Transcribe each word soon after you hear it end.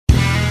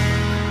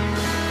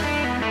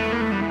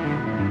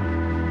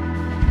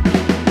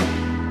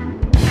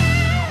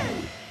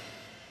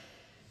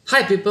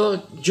Hi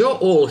people, Joe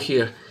All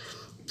here.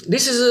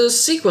 This is a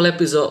sequel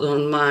episode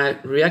on my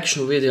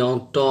reaction video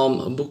on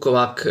Tom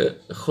Bukovac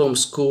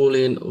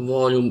Homeskoolin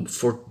Volume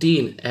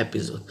 14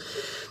 episode.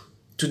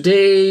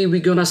 Today we're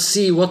gonna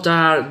see what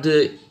are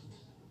the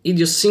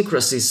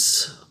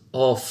idiosyncrasies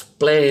of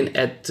playing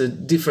at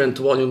different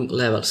volume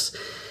levels.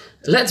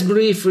 Let's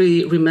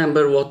briefly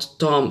remember what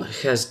Tom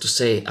has to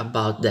say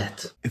about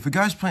that. If a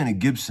guy's playing a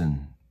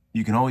Gibson,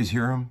 you can always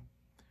hear him,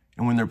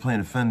 and when they're playing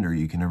a Fender,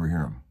 you can never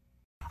hear him.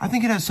 I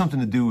think it has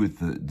something to do with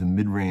the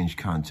mid-range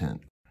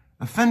content.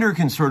 A Fender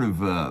can sort of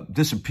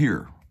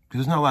disappear because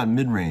there's not a lot of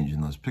mid-range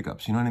in those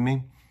pickups, you know what I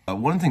mean?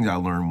 One thing that I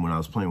learned when I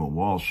was playing with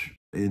Walsh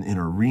in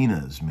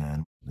arenas,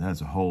 man, that's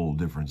a whole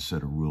different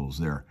set of rules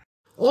there.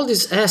 All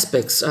these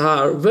aspects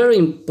are very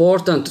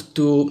important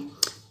to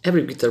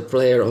every guitar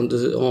player on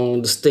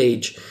the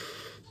stage.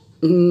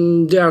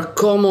 They are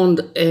common,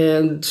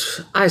 and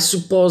I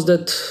suppose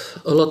that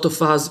a lot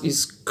of us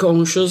is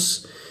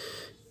conscious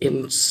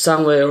in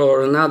some way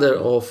or another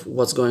of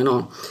what's going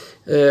on.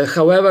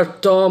 However,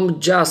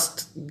 Tom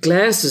just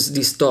glances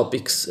these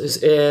topics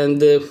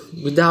and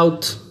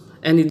without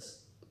any...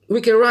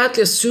 We can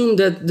rightly assume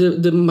that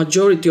the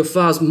majority of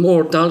us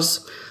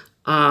mortals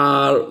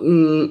are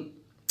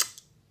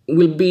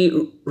will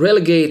be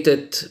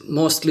relegated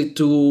mostly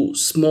to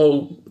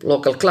small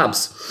local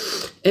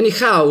clubs.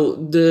 Anyhow,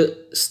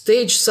 the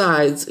stage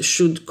sides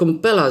should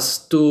compel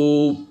us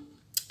to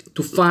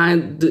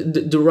find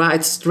the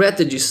right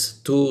strategies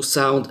to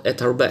sound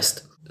at our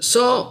best.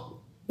 So,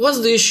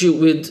 what's the issue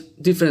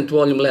with different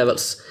volume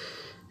levels?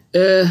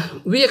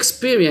 We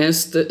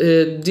experienced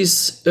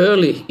this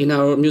early in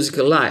our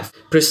musical life.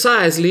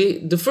 Precisely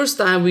the first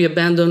time we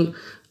abandoned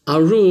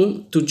our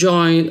room to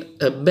join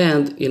a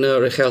band in a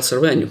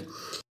rehearsal venue.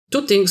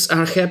 Two things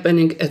are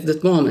happening at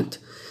that moment.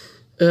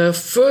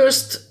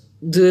 First,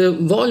 the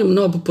volume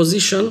knob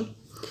position,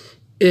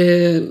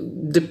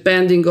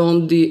 depending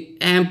on the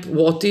amp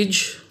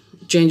wattage,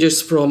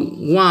 changes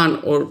from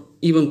 1 or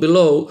even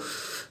below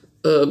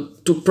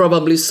to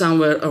probably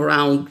somewhere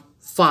around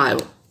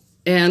 5.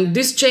 And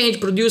this change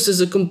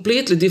produces a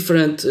completely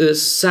different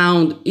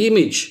sound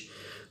image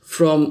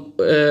from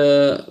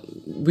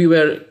we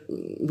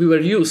were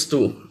used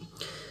to.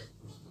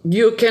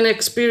 You can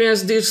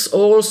experience this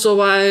also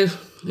while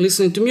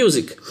listening to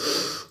music.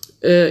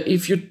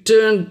 If you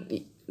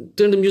turn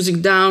the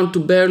music down to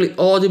barely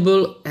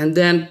audible and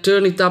then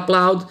turn it up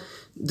loud,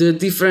 the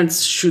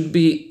difference should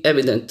be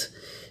evident.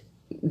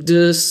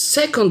 The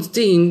second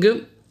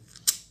thing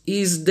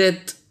is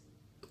that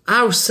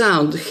our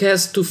sound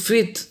has to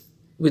fit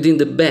within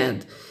the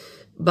band,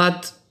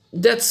 but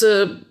that's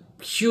a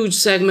huge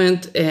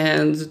segment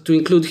and to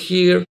include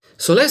here.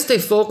 So let's stay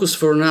focused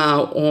for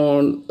now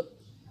on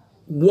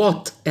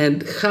what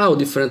and how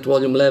different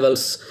volume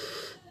levels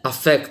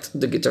affect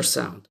the guitar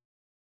sound.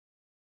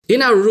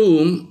 In our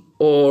room,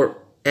 or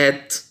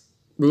at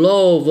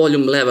low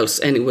volume levels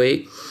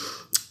anyway,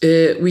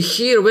 we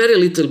hear very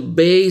little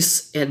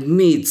bass and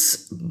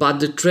mids, but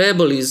the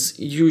treble is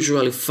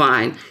usually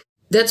fine.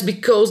 That's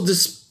because the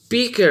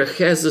speaker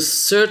has a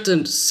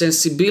certain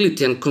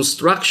sensibility and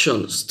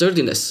construction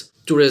sturdiness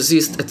to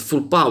resist at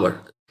full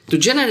power. To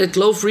generate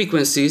low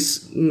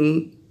frequencies,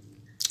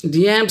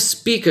 the amp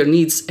speaker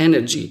needs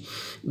energy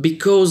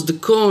because the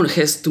cone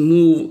has to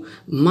move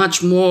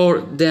much more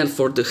than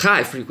for the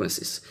high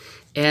frequencies.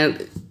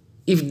 And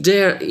if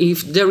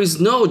there is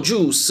no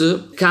juice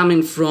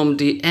coming from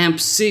the amp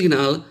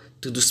signal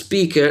to the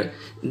speaker,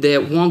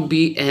 there won't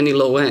be any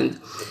low end.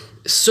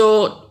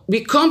 So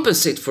we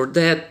compensate for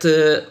that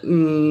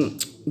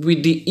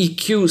with the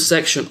EQ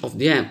section of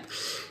the amp.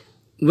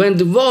 When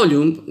the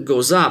volume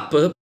goes up,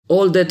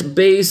 all that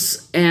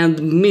bass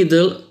and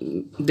middle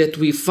that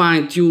we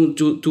fine-tune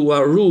to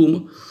our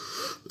room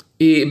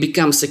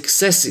becomes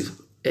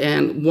excessive,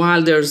 and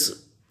while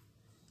there's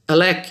a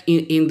lack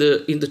in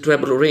the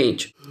treble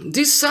range.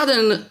 This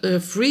sudden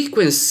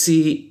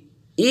frequency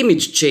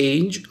image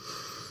change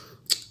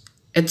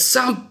at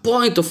some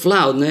point of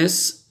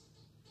loudness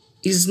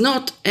is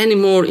not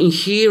anymore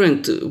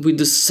inherent with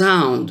the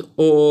sound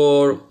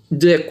or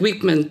the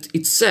equipment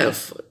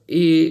itself,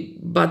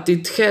 but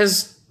it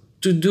has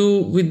to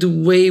do with the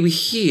way we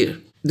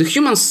hear. The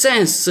human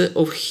sense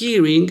of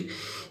hearing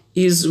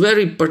is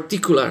very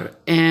particular,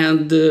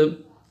 and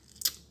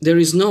there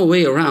is no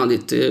way around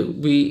it.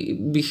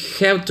 We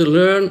have to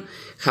learn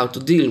how to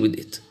deal with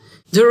it.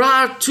 There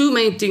are two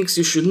main things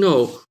you should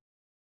know.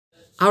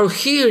 Our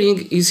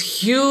hearing is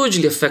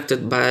hugely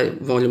affected by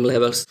volume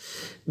levels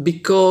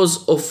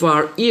because of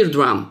our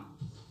eardrum,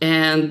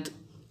 and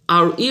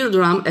our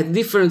eardrum at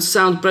different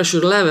sound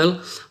pressure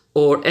level,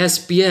 or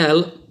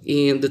SPL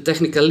in the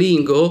technical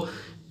lingo,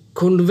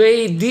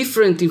 convey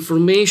different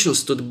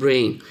informations to the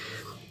brain.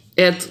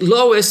 At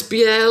low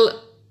SPL,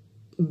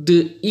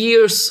 the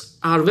ears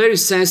are very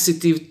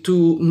sensitive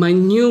to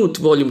minute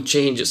volume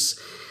changes,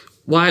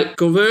 while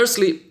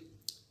conversely,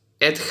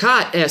 at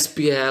high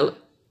SPL,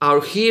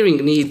 our hearing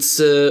needs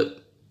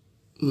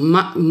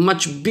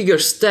much bigger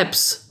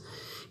steps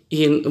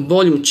in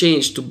volume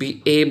change to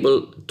be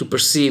able to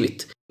perceive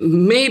it.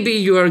 Maybe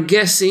you are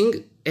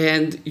guessing,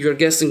 and you're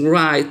guessing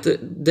right.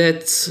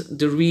 That's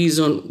the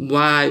reason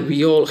why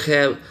we all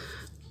have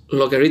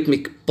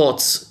logarithmic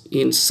pots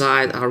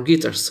inside our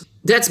guitars.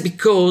 That's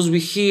because we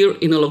hear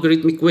in a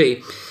logarithmic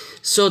way.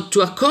 So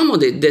to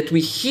accommodate that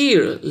we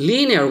hear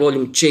linear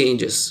volume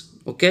changes,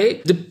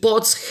 okay, the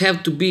pots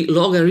have to be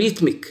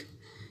logarithmic.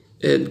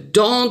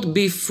 Don't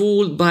be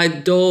fooled by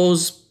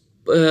those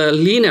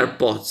linear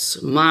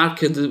pots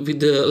marked with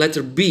the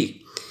letter B,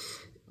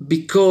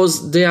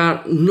 because they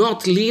are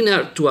not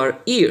linear to our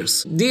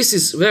ears. This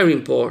is very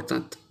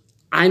important.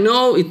 I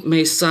know it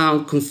may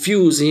sound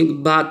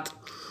confusing, but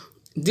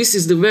this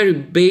is the very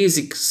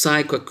basic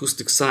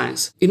psychoacoustic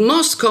science. In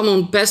most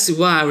common passive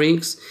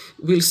wirings,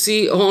 we'll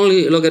see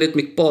only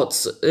logarithmic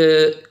pots,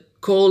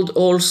 called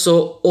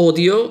also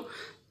audio,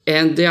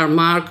 and they are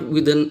marked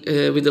with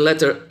the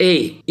letter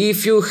A.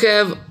 If you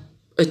have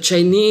a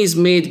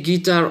Chinese-made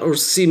guitar or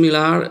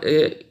similar,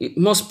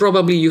 most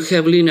probably you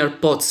have linear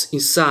pots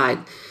inside,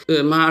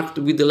 marked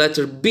with the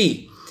letter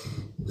B.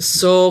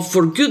 So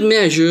for good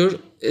measure,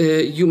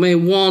 you may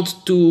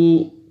want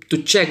to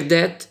check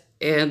that,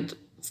 and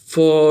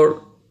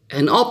for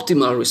an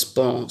optimal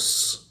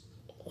response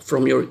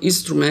from your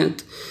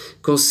instrument,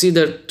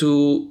 consider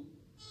to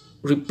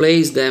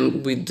replace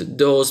them with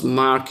those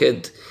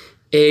marked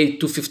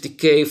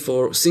A250K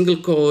for single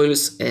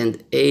coils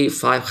and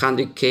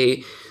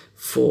A500K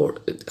for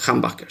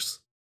humbuckers.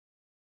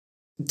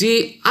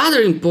 The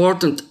other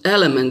important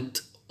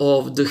element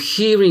of the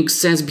hearing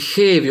sense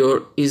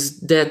behavior is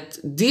that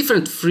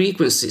different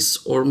frequencies,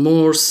 or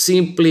more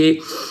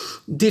simply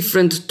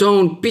different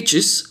tone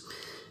pitches,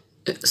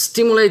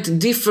 stimulate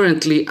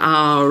differently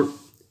our,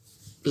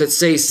 let's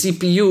say,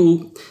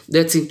 CPU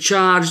that's in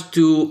charge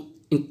to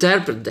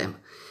interpret them.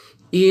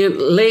 In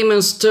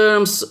layman's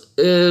terms,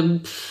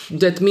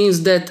 that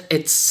means that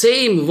at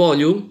same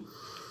volume,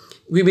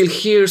 we will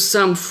hear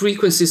some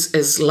frequencies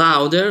as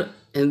louder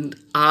and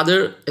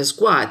other as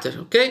quieter,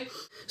 okay?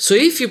 So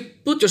if you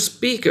put your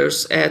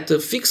speakers at a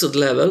fixed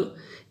level,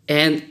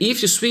 and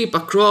if you sweep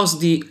across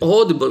the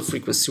audible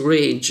frequency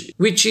range,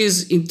 which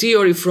is in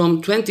theory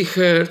from 20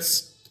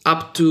 Hz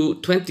up to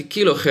 20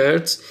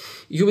 kHz,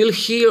 you will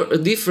hear a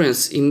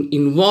difference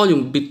in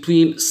volume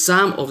between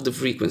some of the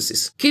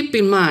frequencies. Keep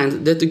in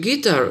mind that the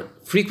guitar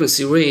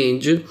frequency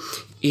range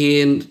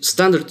in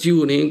standard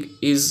tuning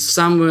is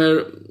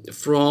somewhere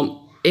from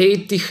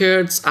 80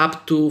 Hz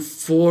up to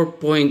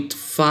 4.5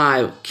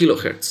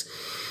 kHz,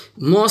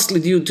 mostly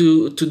due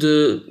to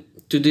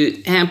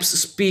the amp's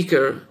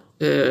speaker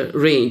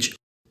range.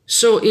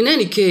 So in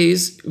any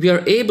case, we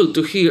are able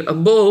to hear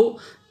above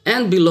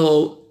and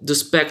below the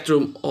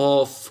spectrum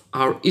of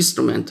our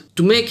instrument.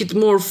 To make it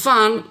more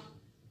fun,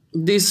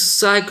 this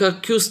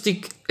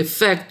psychoacoustic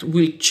effect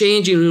will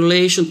change in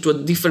relation to a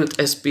different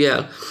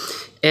SPL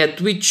at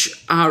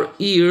which our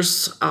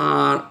ears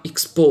are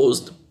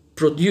exposed,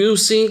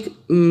 producing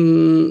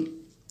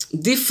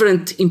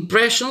different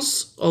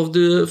impressions of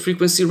the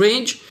frequency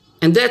range,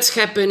 and that's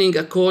happening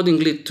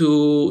accordingly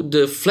to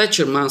the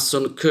Fletcher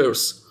Munson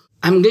curves.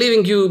 I'm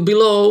leaving you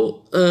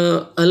below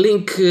a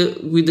link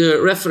with a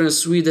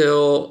reference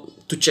video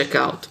to check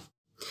out.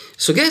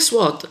 So guess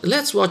what?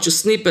 Let's watch a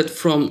snippet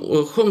from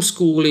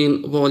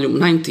Homeskoolin Volume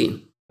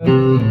 19.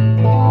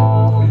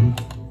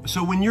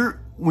 So when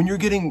you're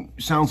getting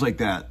sounds like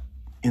that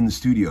in the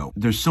studio,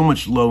 there's so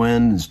much low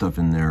end and stuff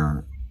in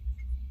there,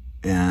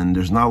 and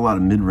there's not a lot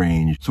of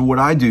mid-range. So what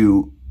I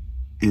do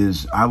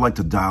is I like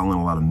to dial in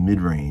a lot of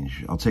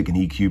mid-range. I'll take an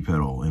EQ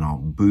pedal and I'll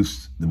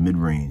boost the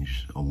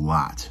mid-range a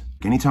lot.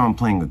 Anytime I'm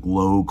playing like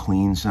low,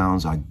 clean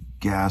sounds, I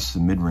gas the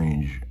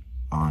mid-range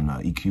on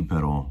EQ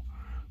pedal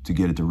to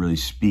get it to really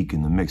speak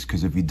in the mix.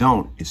 Because if you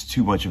don't, it's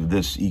too much of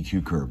this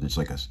EQ curve. It's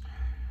like a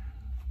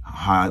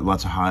high,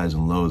 lots of highs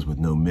and lows with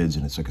no mids,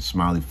 and it's like a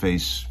smiley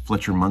face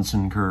Fletcher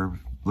Munson curve.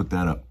 Look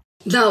that up.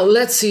 Now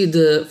let's see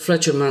the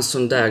Fletcher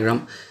Munson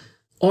diagram.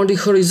 On the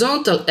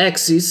horizontal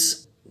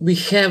axis, we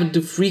have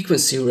the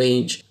frequency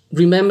range.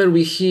 Remember,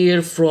 we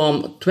hear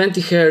from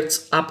 20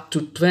 Hz up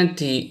to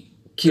 20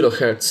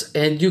 kHz,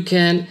 and you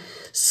can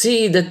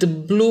see that the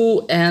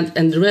blue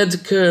and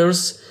red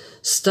curves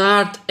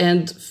start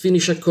and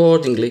finish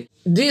accordingly.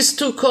 These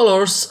two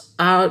colors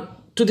are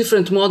two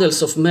different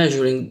models of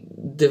measuring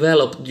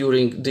developed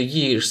during the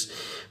years.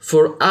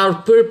 For our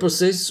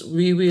purposes,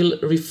 we will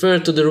refer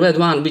to the red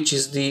one, which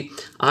is the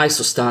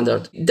ISO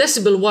standard.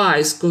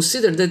 Decibel-wise,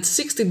 consider that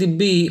 60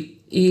 dB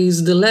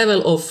is the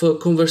level of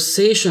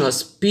conversational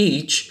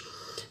speech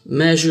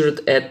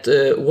measured at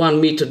 1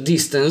 meter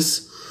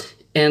distance,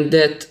 and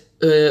that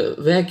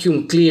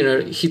vacuum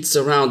cleaner hits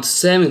around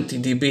 70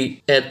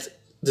 dB at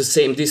the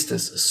same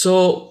distance.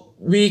 So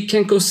we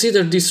can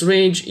consider this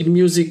range in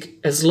music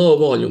as low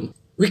volume.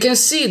 We can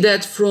see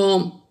that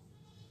from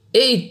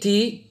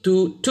 80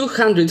 to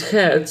 200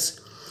 Hz,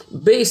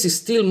 bass is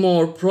still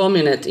more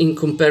prominent in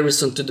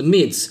comparison to the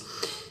mids,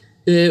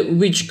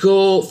 which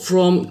go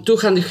from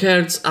 200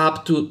 Hz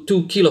up to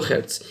 2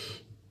 kHz.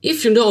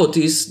 If you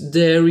notice,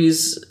 there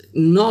is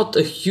not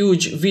a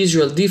huge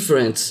visual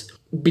difference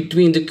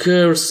between the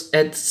curves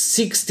at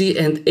 60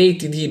 and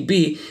 80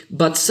 dB,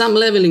 but some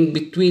leveling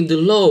between the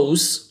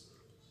lows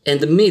and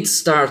the mids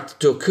start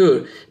to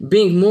occur,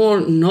 being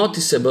more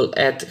noticeable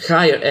at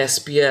higher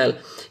SPL,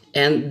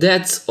 and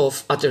that's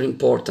of utter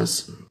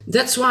importance.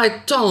 That's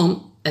why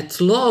Tom, at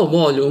low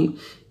volume,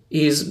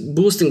 is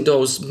boosting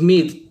those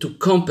mid to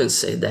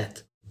compensate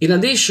that. In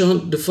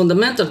addition, the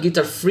fundamental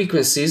guitar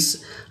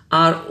frequencies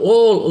are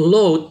all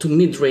low to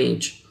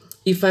mid-range.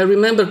 If I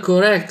remember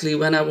correctly,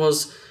 when I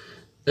was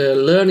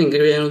learning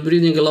and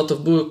reading a lot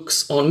of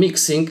books on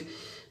mixing,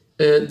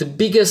 the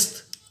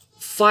biggest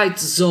fight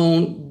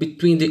zone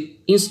between the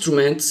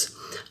instruments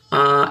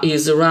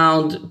is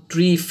around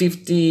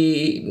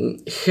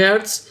 350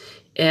 Hertz,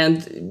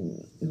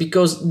 and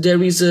because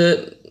there is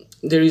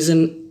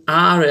an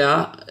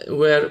area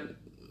where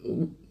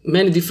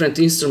many different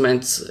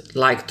instruments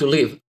like to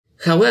live.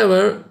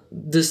 However,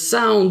 the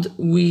sound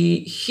we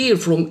hear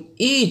from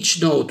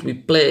each note we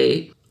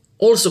play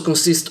also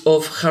consists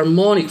of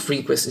harmonic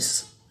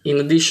frequencies, in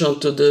addition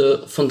to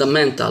the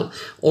fundamental,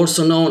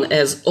 also known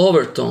as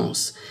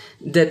overtones,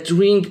 that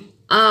ring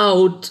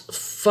out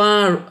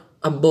far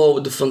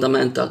above the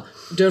fundamental.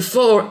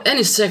 Therefore,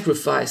 any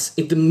sacrifice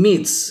in the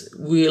mids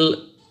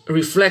will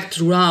reflect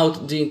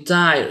throughout the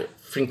entire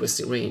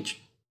frequency range.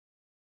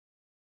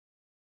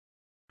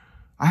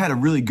 I had a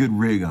really good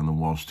rig on the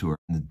Walsh tour.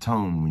 The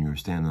tone when you were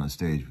standing on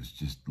stage was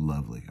just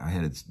lovely. I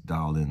had it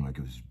dialed in like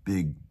it was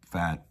big,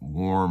 fat,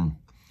 warm,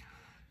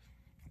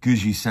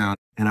 gushy sound.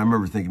 And I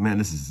remember thinking, man,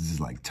 this is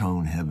like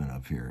tone heaven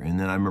up here. And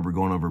then I remember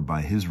going over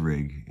by his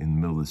rig in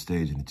the middle of the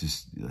stage, and it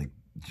just, like,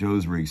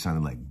 Joe's rig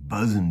sounded like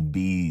buzzing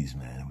bees,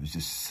 man. It was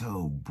just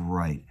so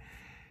bright,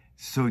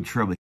 so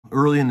trebly.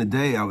 Early in the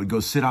day, I would go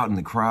sit out in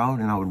the crowd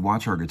and I would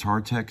watch our guitar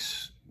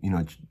techs, you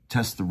know,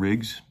 test the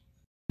rigs.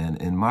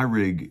 And my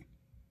rig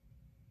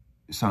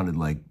sounded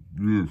like,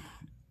 ugh,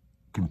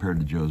 compared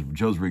to Joe's.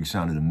 Joe's rig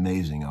sounded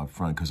amazing out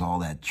front because all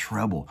that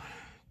treble.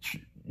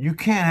 You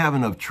can't have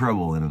enough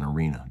treble in an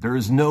arena. There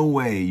is no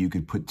way you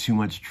could put too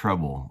much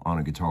treble on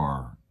a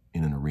guitar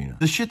in an arena.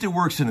 The shit that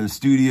works in a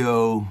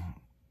studio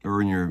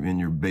or in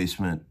your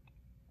basement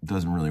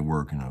doesn't really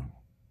work in a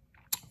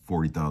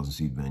 40,000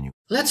 seat venue.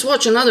 Let's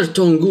watch another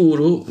tone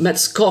guru, Matt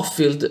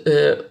Schofield,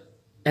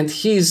 and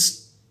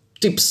his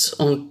tips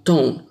on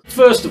tone.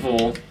 First of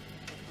all,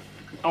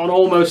 on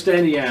almost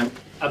any amp,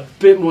 a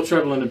bit more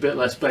treble and a bit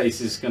less bass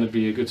is going to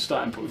be a good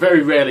starting point.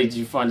 Very rarely do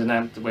you find an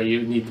amp where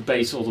you need the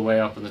bass all the way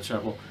up and the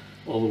treble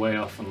all the way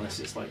off, unless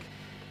it's like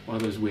one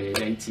of those weird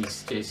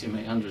 80s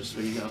JCM 800s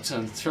where you got to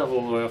turn the treble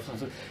all the way off.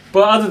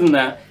 But other than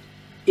that,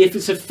 if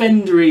it's a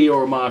Fendery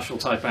or a Marshall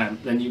type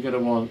amp, then you're going to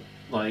want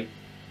like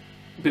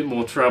a bit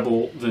more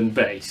treble than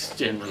bass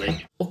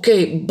generally.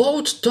 Okay,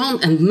 both Tom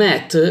and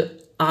Matt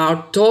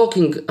are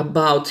talking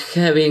about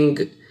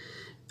having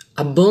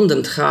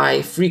abundant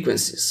high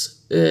frequencies.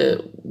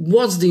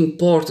 What's the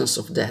importance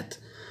of that?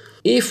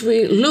 If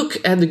we look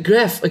at the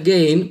graph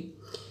again,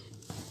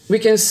 we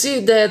can see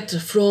that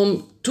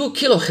from 2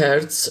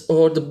 kHz,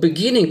 or the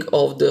beginning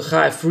of the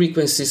high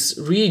frequencies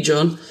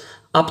region,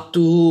 up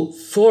to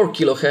 4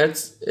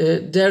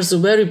 kHz, there's a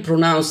very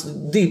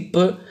pronounced dip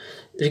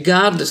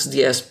regardless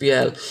the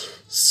SPL.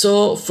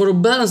 So for a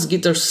balanced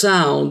guitar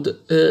sound,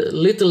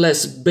 little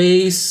less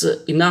bass,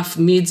 enough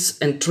mids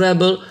and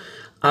treble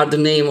are the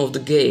name of the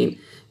game.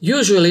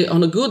 Usually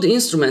on a good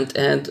instrument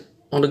and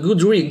on a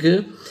good rig,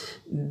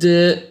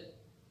 the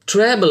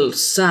treble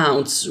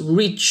sounds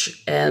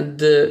rich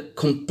and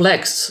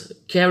complex,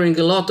 carrying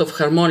a lot of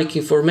harmonic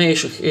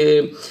information,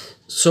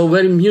 so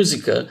very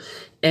musical.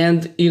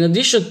 And in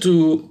addition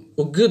to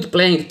a good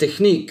playing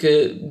technique,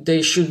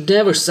 they should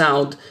never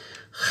sound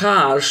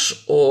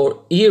harsh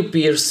or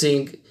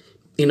ear-piercing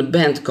in a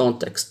band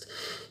context,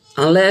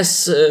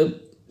 unless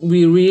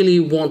we really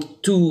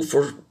want to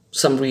for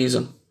some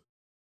reason.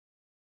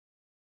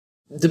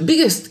 The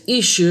biggest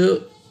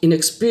issue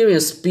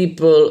inexperienced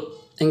people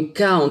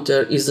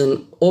encounter is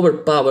an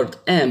overpowered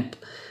amp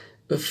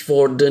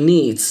for the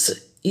needs.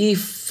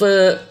 If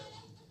a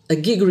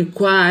gig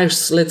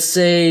requires, let's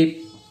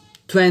say,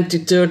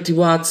 20-30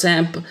 watts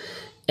amp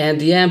and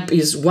the amp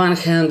is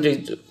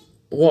 100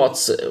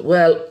 watts,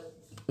 well,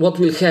 what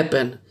will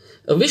happen?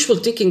 A wishful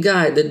thinking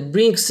guy that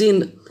brings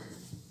in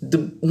the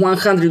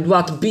 100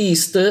 watt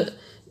beast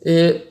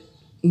will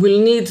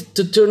need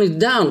to turn it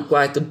down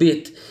quite a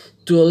bit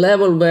to a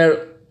level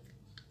where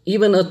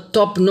even a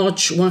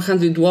top-notch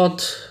 100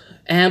 watt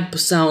amp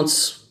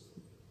sounds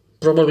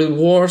probably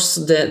worse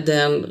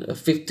than a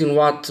 15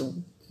 watt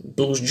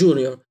Blues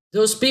Junior.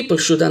 Those people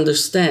should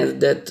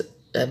understand that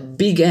a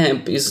big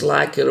amp is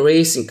like a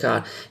racing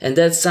car, and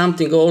that's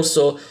something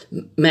also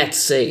Matt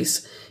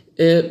says.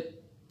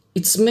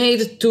 It's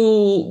made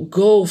to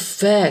go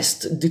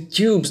fast. The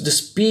tubes, the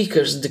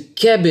speakers, the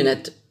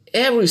cabinet,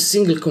 every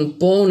single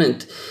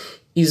component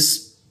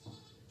is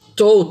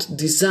thought,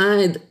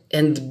 designed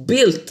and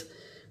built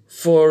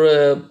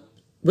for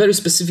very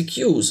specific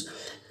use.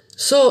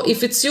 So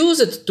if it's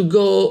used to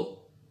go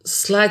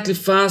slightly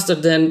faster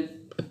than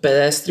a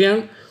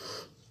pedestrian,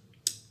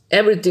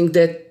 everything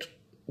that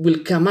will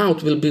come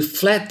out will be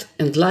flat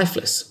and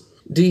lifeless.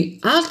 The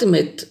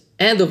ultimate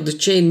end of the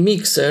chain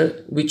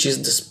mixer, which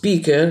is the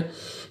speaker,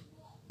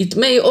 it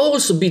may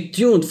also be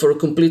tuned for a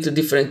completely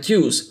different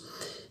use,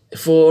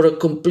 for a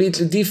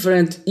completely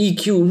different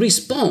EQ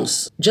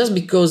response. Just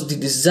because the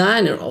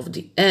designer of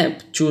the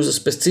amp chooses a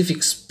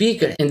specific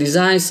speaker and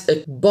designs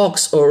a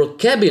box or a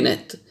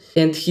cabinet,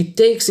 and he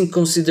takes in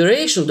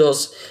consideration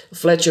those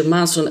Fletcher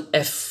Munson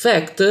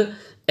effects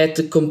at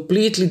a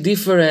completely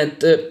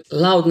different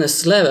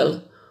loudness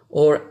level,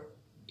 or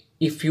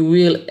if you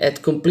will,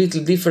 at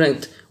completely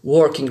different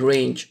working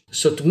range.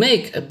 So to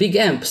make a big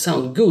amp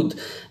sound good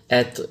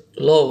at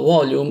low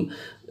volume,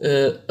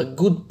 a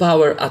good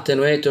power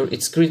attenuator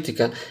is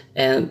critical,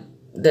 and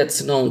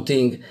that's a known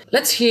thing.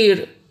 Let's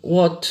hear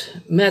what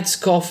Matt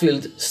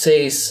Schofield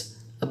says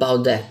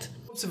about that.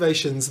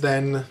 Observations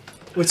then.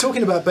 We're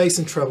talking about bass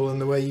and treble and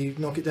the way you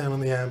knock it down on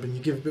the amp and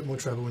you give a bit more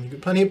treble and you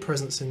get plenty of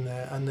presence in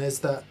there, and there's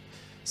that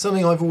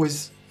something I've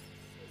always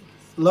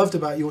loved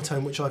about your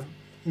tone, which I've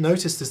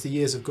noticed as the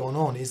years have gone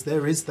on, is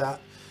there is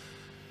that,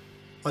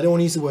 I don't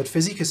want to use the word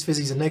fizzy because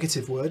fizzy is a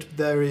negative word,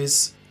 there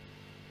is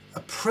a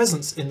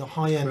presence in the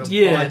high end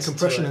by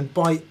compression and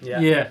bite.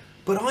 Yeah.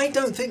 But I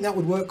don't think that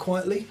would work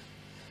quietly.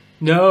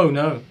 No,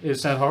 it would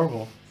sound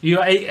horrible.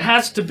 It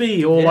has to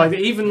be, or like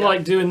even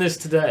like doing this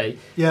today.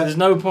 Yeah. There's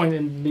no point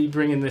in me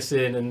bringing this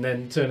in and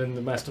then turning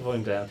the master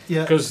volume down.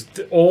 Yeah. Because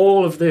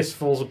all of this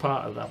falls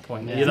apart at that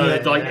point. You know,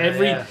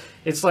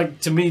 it's like,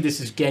 to me, this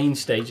is gain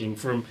staging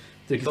from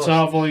the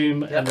guitar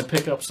volume and the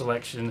pickup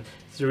selection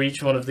through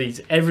each one of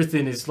these.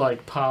 Everything is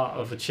like part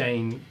of a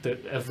chain that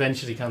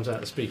eventually comes out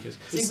of the speakers.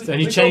 Then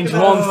you change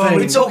one thing.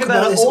 We talk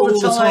about it all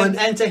the time,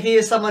 and to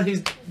hear someone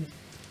who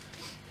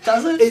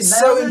does it, it's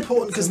so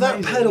important, because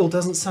that pedal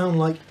doesn't sound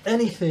like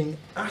anything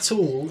at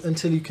all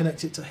until you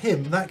connect it to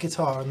him, that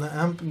guitar and that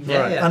amp. And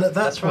at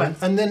that point,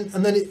 and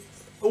then it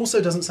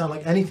also doesn't sound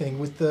like anything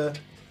with the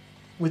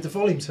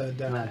volume turned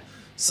down. No.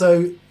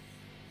 So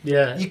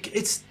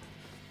it's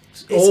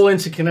all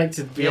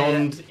interconnected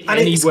beyond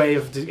any way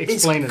of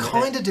explaining it. It's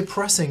kind of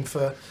depressing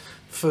for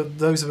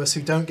those of us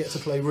who don't get to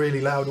play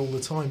really loud all the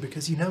time,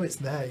 because you know it's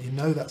there, you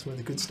know that's where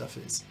the good stuff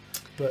is.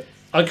 But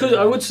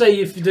I would say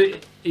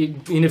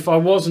if I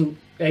wasn't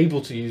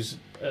able to use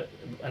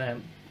an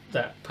amp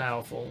that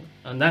powerful,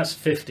 and that's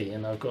 50,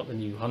 and I've got the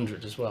new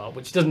 100 as well,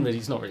 which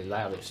it's not really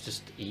loud, it's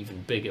just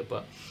even bigger,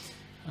 but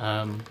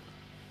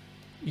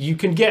you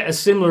can get a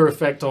similar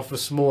effect off a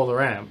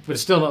smaller amp, but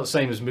it's still not the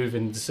same as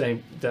moving the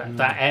same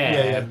that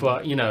air.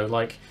 But you know,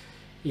 like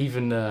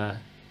even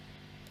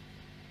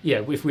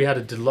if we had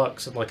a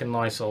deluxe, like a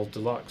nice old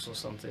deluxe or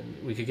something,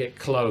 we could get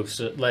close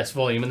at less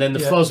volume, and then the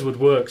fuzz would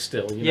work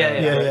still. You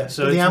know?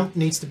 So the amp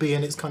needs to be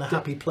in its kind of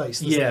happy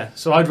place. It?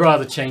 So I'd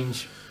rather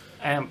change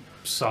amp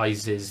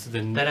sizes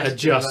than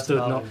adjust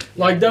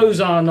like those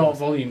are not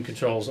volume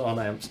controls on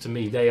amps to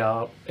me. They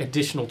are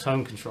additional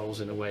tone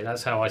controls in a way.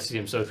 That's how I see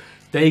them. So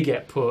they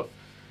get put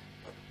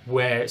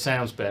where it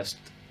sounds best,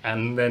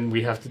 and then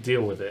we have to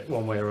deal with it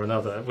one way or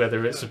another,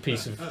 whether it's a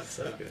piece of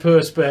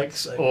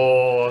perspex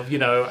or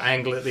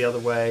angle it the other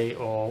way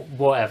or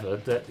whatever.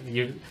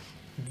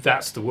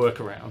 That's the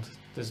workaround.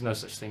 There's no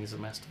such thing as a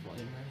master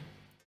volume,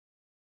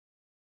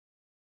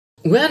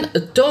 really. When a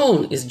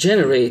tone is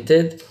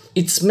generated,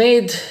 it's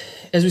made,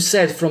 as we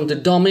said, from the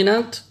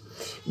dominant,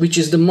 which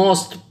is the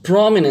most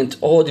prominent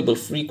audible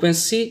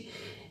frequency,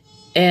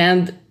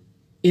 and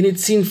in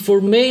its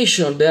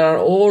information there are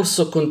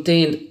also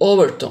contained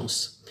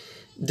overtones,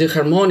 the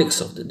harmonics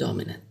of the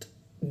dominant.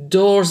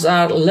 Those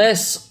are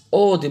less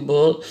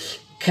audible,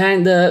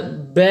 kinda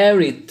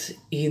buried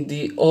in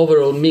the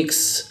overall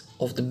mix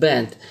of the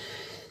band.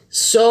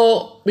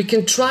 So we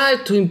can try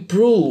to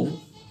improve,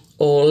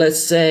 or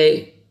let's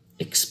say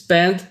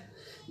expand,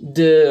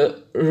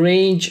 the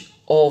range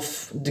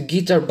of the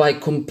guitar by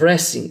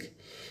compressing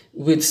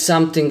with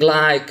something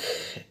like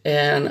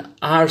an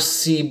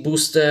RC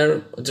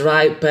booster, a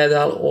drive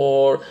pedal,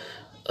 or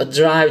a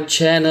drive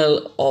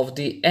channel of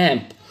the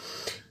amp,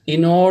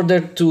 in order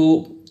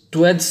to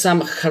add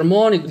some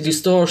harmonic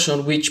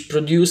distortion which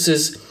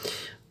produces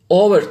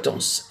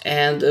overtones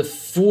and a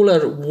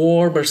fuller,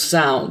 warmer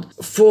sound.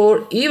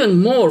 For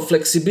even more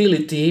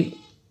flexibility,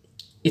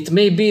 it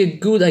may be a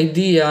good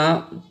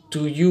idea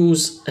to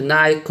use an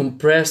high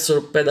compressor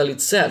pedal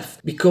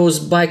itself, because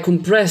by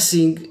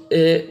compressing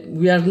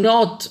we are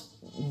not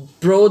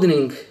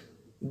broadening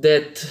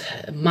that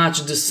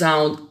much the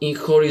sound in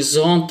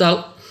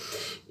horizontal,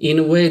 in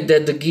a way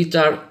that the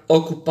guitar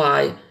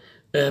occupy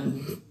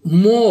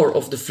more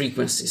of the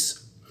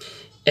frequencies,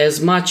 as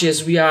much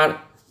as we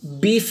are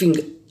beefing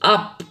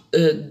up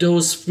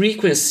those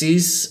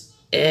frequencies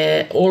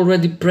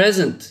already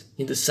present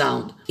in the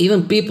sound.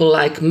 Even people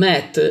like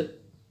Matt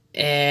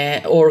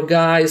or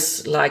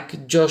guys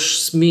like Josh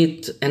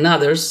Smith and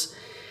others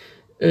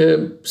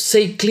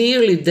say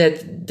clearly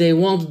that they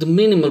want the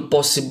minimal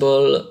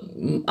possible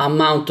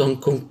amount of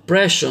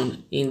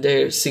compression in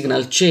their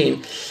signal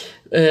chain,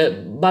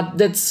 but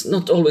that's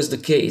not always the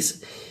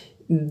case.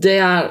 They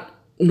are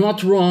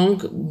not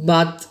wrong,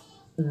 but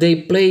they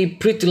play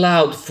pretty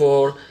loud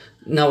for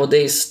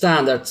nowadays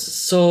standards.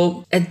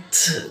 So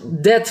at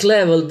that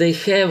level they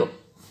have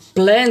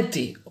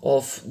plenty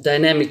of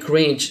dynamic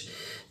range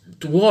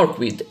to work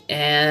with,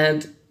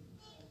 and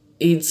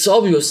it's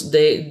obvious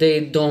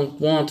they don't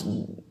want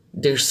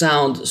their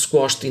sound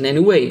squashed in any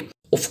way.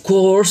 Of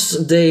course,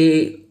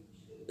 they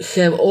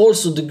have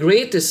also the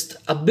greatest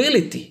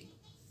ability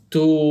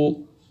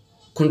to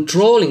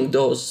controlling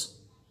those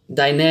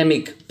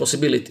dynamic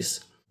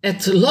possibilities.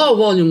 At low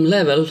volume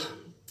level,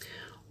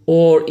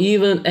 or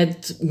even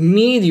at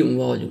medium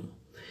volume,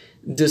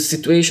 the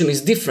situation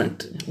is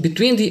different.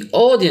 Between the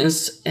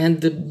audience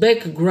and the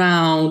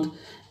background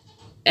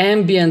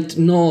ambient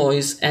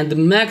noise and the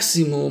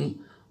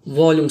maximum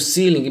volume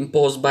ceiling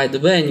imposed by the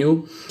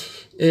venue,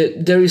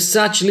 there is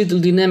such little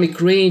dynamic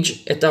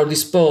range at our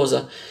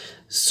disposal.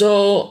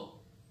 So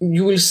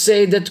you will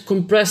say that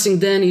compressing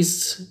then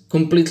is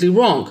completely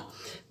wrong.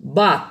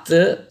 But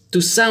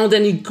to sound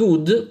any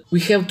good,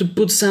 we have to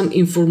put some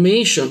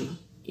information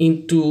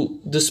into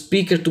the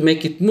speaker to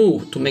make it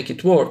move, to make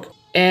it work.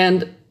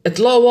 And at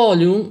low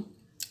volume,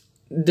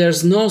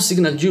 there's no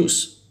signal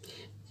juice,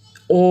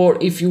 or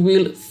if you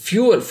will,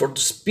 fuel for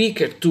the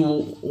speaker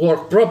to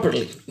work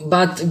properly.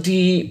 But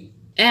the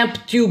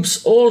amp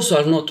tubes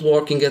also are not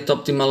working at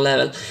optimal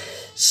level.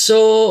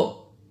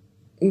 So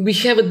we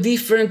have a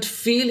different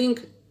feeling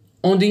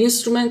on the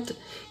instrument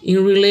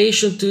in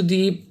relation to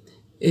the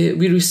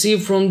we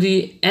receive from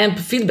the amp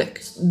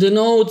feedback. The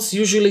notes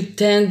usually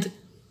tend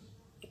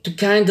to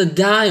kind of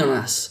die on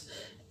us,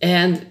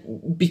 and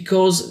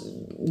because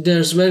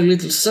there's very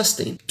little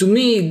sustain. To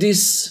me,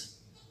 this,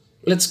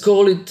 let's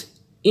call it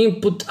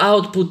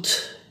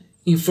input-output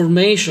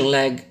information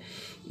lag,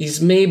 is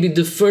maybe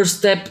the first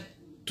step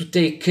to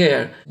take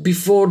care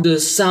before the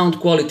sound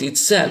quality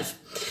itself.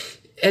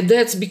 And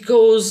that's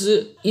because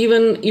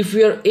even if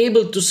we are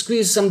able to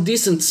squeeze some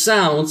decent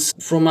sounds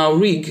from our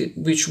rig,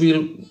 which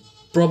we'll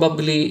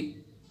probably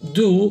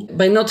do,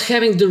 by not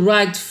having the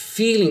right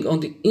feeling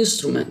on the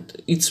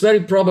instrument, it's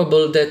very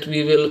probable that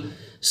we will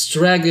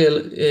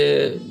struggle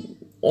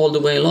all the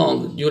way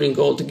along during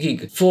all the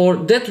gig. For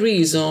that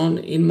reason,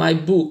 in my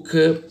book,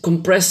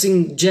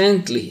 Compressing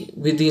Gently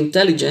with the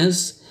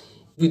Intelligence,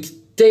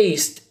 with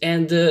taste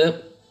and a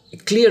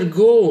clear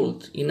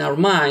goal in our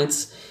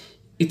minds,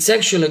 it's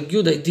actually a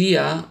good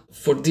idea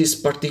for this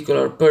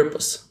particular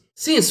purpose.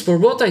 Since, for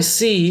what I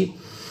see,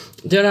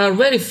 there are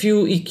very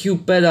few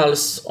EQ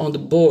pedals on the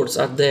boards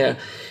out there,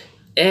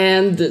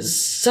 and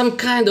some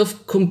kind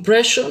of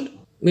compression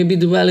may be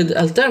the valid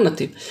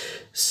alternative.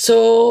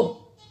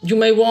 So you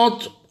may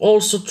want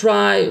also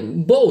try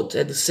both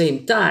at the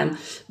same time,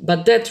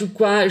 but that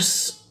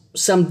requires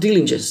some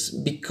diligence,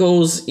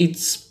 because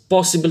it's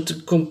possible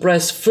to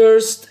compress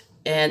first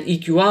and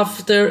EQ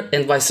after,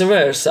 and vice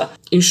versa.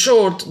 In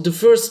short, the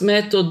first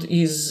method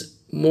is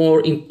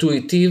more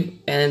intuitive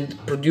and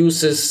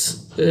produces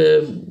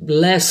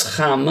less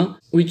hum,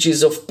 which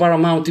is of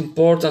paramount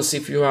importance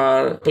if you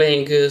are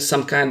playing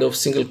some kind of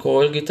single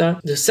coil guitar.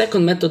 The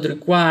second method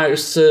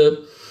requires a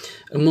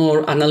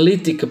more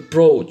analytic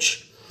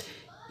approach,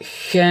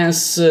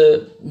 hence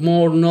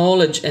more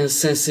knowledge and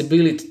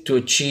sensibility to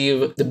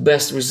achieve the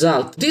best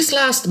result. This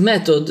last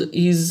method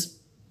is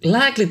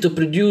likely to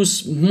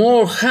produce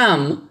more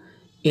hum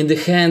in the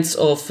hands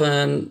of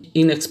an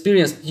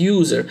inexperienced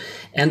user,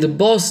 and the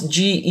Boss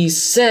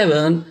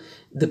GE7,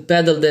 the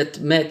pedal that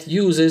Matt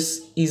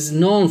uses, is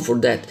known for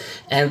that,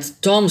 and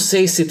Tom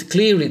says it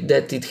clearly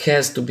that it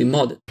has to be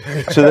modded.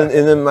 So then,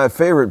 and then my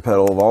favorite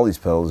pedal of all these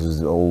pedals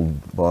is the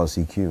old Boss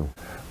EQ.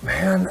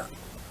 Man,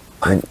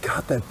 I've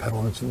got that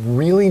pedal. It's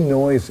really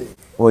noisy.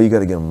 Well, you got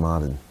to get them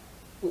modded.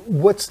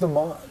 What's the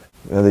mod?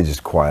 Yeah, they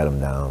just quiet them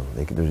down.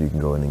 You can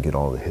go in and get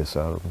all the hiss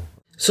out of them.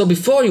 So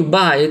before you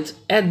buy it,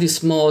 add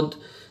this mod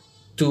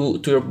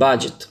to your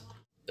budget.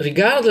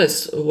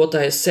 Regardless of what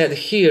I said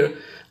here,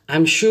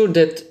 I'm sure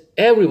that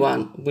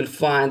everyone will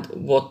find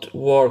what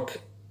works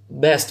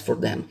best for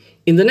them.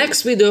 In the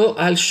next video,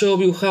 I'll show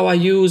you how I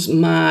use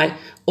my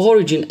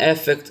Origin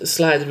Effect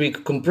slide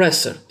rig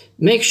compressor.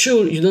 Make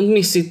sure you don't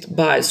miss it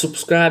by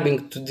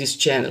subscribing to this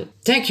channel.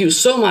 Thank you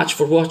so much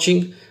for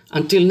watching.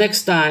 Until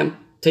next time,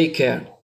 take care.